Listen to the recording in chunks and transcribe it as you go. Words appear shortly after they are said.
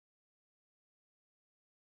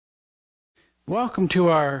Welcome to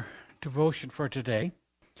our devotion for today.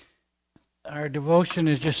 Our devotion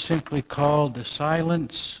is just simply called The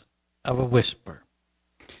Silence of a Whisper.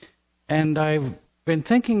 And I've been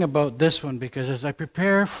thinking about this one because as I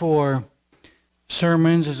prepare for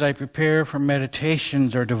sermons, as I prepare for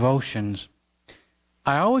meditations or devotions,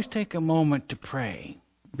 I always take a moment to pray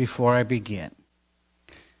before I begin.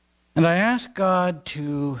 And I ask God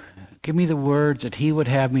to give me the words that He would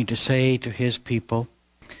have me to say to His people,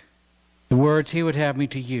 the words He would have me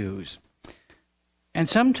to use. And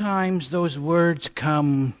sometimes those words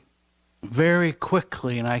come very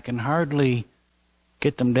quickly and I can hardly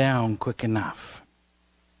get them down quick enough.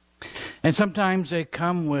 And sometimes they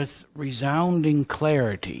come with resounding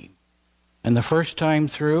clarity. And the first time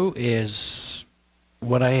through is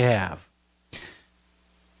what I have.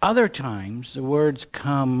 Other times the words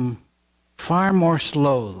come far more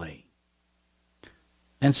slowly.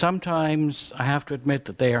 And sometimes I have to admit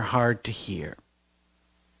that they are hard to hear.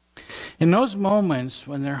 In those moments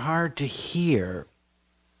when they're hard to hear,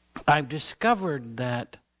 I've discovered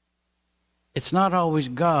that it's not always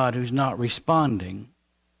God who's not responding,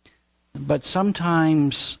 but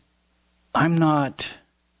sometimes I'm not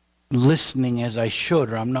listening as I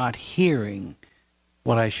should, or I'm not hearing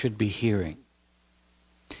what I should be hearing.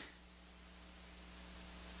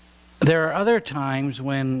 There are other times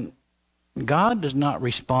when God does not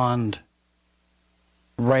respond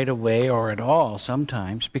right away or at all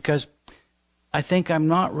sometimes because I think I'm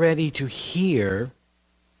not ready to hear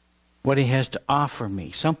what He has to offer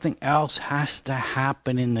me. Something else has to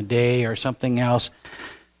happen in the day or something else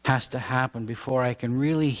has to happen before I can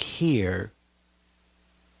really hear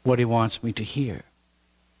what He wants me to hear.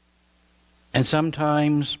 And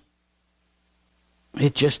sometimes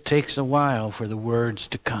it just takes a while for the words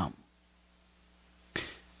to come.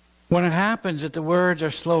 When it happens that the words are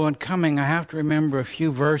slow in coming, I have to remember a few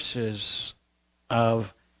verses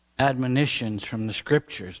of admonitions from the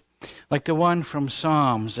Scriptures, like the one from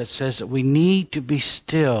Psalms that says that we need to be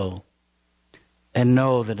still and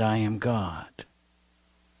know that I am God.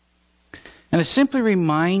 And it simply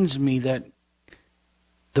reminds me that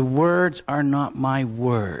the words are not my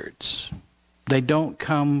words. They don't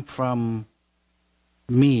come from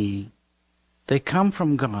me. They come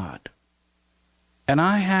from God. And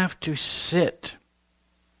I have to sit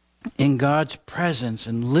in God's presence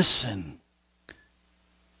and listen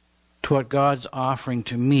to what God's offering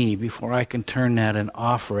to me before I can turn that and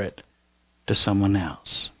offer it to someone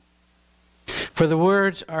else. For the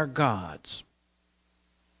words are God's,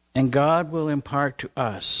 and God will impart to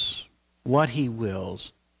us what He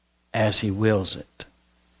wills as He wills it.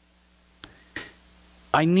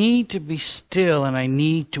 I need to be still and I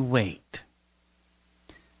need to wait.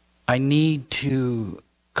 I need to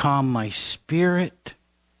calm my spirit.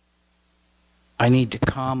 I need to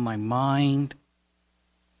calm my mind.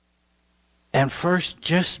 And first,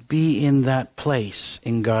 just be in that place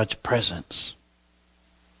in God's presence.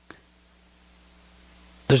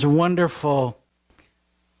 There's a wonderful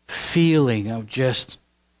feeling of just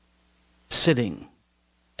sitting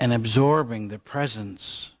and absorbing the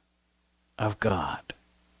presence of God.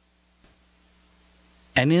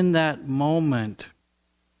 And in that moment,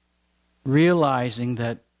 realizing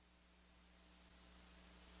that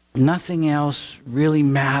nothing else really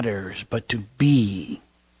matters but to be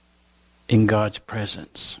in God's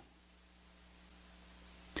presence.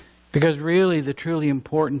 Because really the truly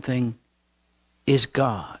important thing is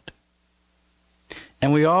God.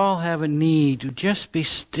 And we all have a need to just be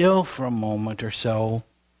still for a moment or so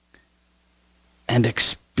and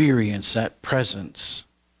experience that presence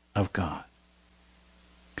of God.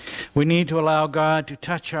 We need to allow God to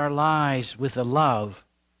touch our lives with a love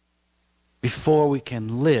before we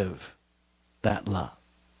can live that love.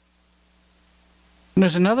 And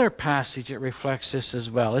there's another passage that reflects this as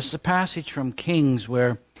well. It's a passage from Kings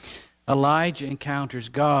where Elijah encounters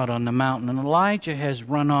God on the mountain. And Elijah has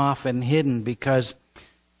run off and hidden because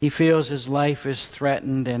he feels his life is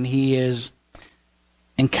threatened and he is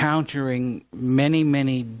encountering many,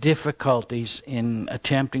 many difficulties in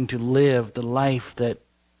attempting to live the life that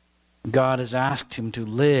God has asked him to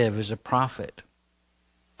live as a prophet.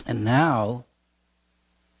 And now,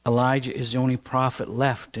 Elijah is the only prophet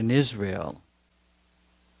left in Israel.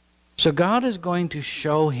 So God is going to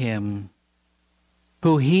show him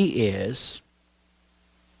who He is,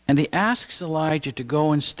 and He asks Elijah to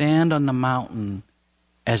go and stand on the mountain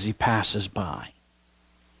as he passes by.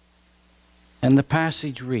 And the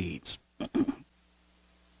passage reads,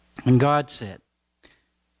 and God said,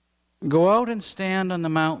 "Go out and stand on the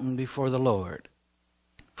mountain before the Lord,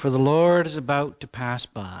 for the Lord is about to pass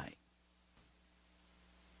by."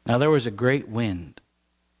 Now there was a great wind,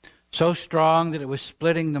 so strong that it was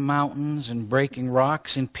splitting the mountains and breaking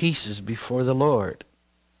rocks in pieces before the Lord.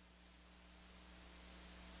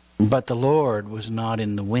 But the Lord was not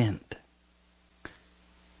in the wind.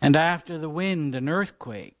 And after the wind, an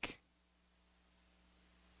earthquake.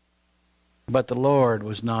 But the Lord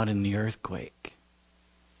was not in the earthquake.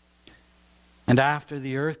 And after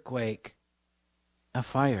the earthquake, a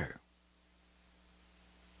fire.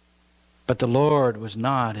 But the Lord was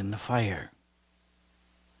not in the fire.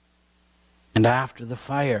 And after the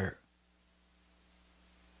fire,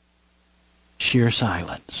 sheer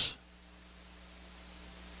silence.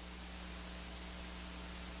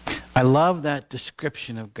 I love that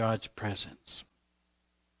description of God's presence.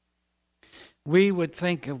 We would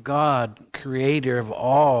think of God, creator of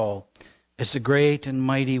all, as the great and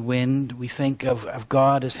mighty wind. We think of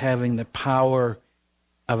God as having the power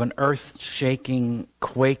of an earth-shaking,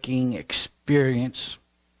 quaking experience.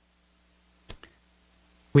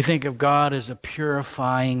 We think of God as a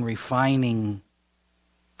purifying, refining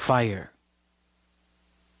fire.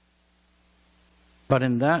 But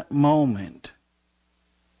in that moment,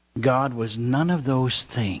 God was none of those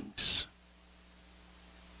things.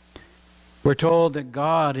 We're told that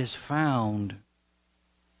God is found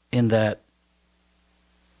in that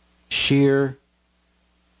sheer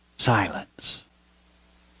silence.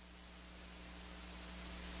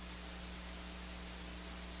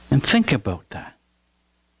 And think about that.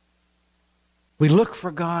 We look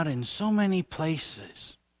for God in so many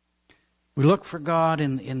places. We look for God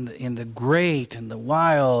in the great and the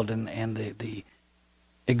wild and the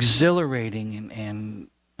exhilarating and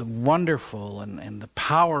the wonderful and the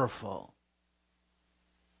powerful.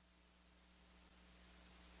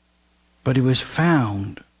 But he was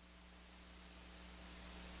found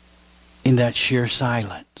in that sheer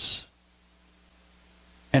silence.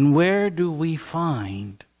 And where do we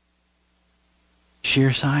find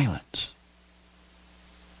sheer silence?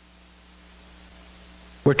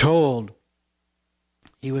 We're told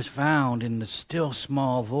he was found in the still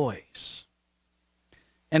small voice.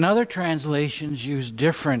 And other translations use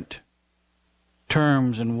different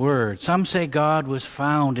terms and words. Some say God was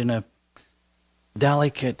found in a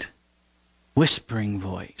delicate whispering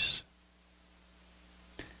voice.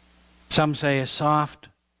 Some say a soft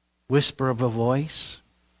whisper of a voice.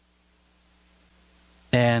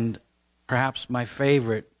 And perhaps my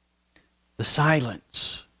favorite, the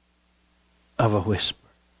silence of a whisper.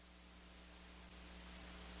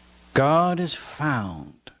 God is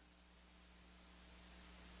found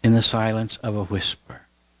in the silence of a whisper.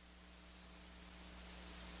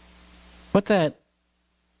 What that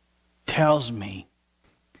tells me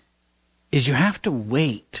is you have to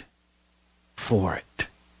wait for it.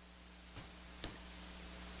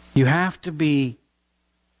 You have to be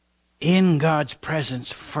in God's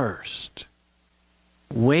presence first,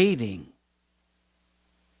 waiting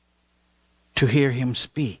to hear him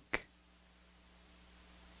speak.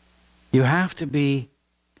 You have to be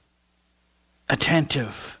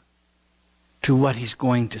attentive to what he's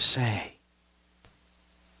going to say.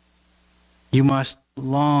 You must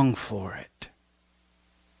long for it.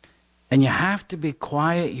 And you have to be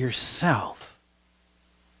quiet yourself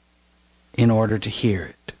in order to hear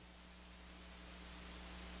it.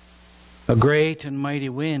 A great and mighty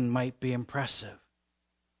wind might be impressive.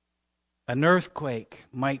 An earthquake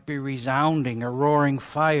might be resounding. A roaring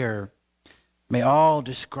fire may all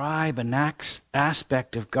describe an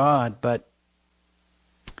aspect of God, but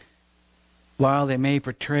while they may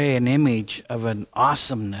portray an image of an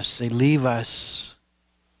awesomeness, they leave us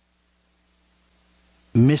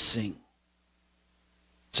missing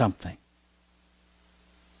something.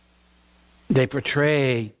 They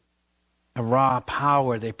portray a raw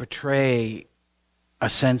power. They portray a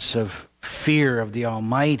sense of fear of the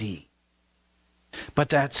Almighty. But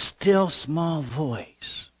that still small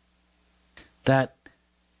voice, that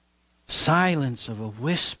silence of a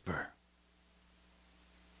whisper,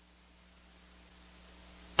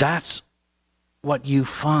 that's what you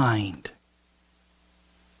find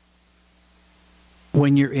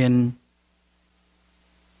when you're in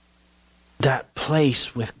that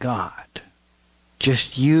place with God.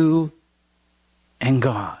 Just you and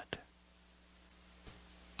God.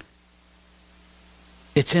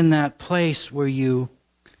 It's in that place where you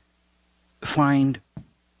find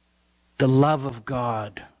the love of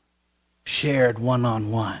God shared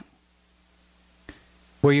one-on-one.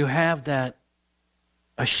 Where you have that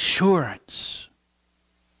assurance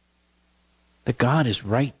that God is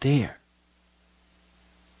right there.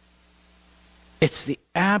 It's the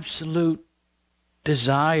absolute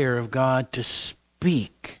desire of God to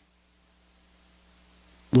speak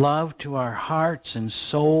love to our hearts and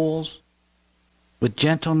souls with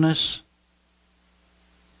gentleness,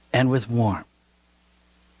 and with warmth.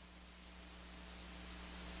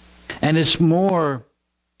 And it's more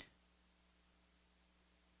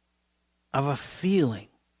of a feeling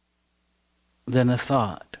than a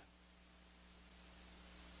thought.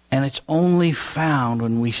 And it's only found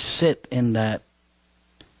when we sit in that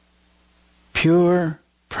pure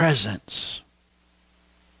presence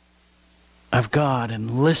of God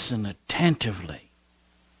and listen attentively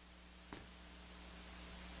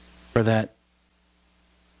for that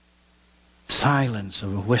silence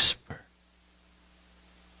of a whisper.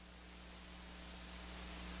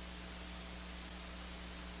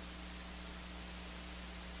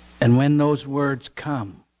 And when those words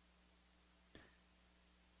come,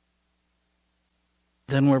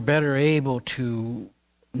 then we're better able to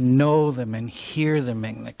know them and hear them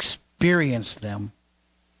and experience them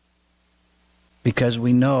because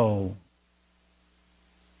we know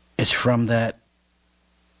it's from that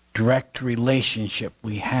direct relationship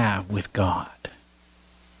we have with God,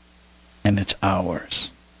 and it's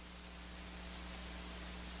ours.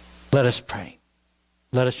 Let us pray.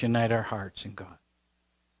 Let us unite our hearts in God.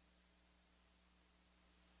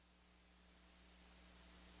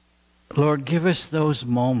 Lord, give us those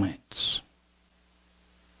moments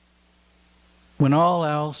when all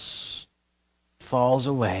else falls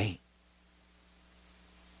away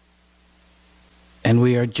and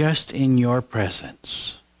we are just in your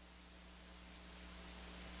presence,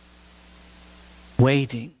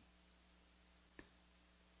 waiting,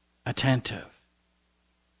 attentive,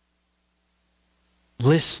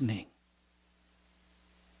 listening,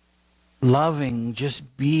 loving,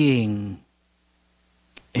 just being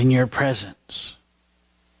in your presence,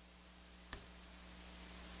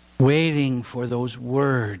 waiting for those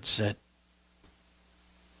words that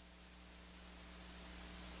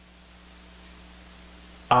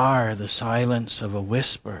are the silence of a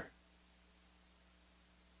whisper,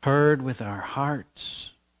 heard with our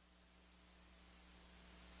hearts,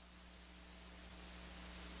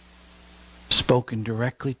 spoken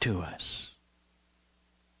directly to us.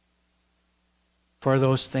 For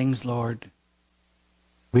those things, Lord,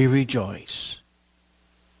 we rejoice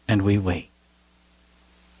and we wait.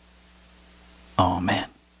 Amen.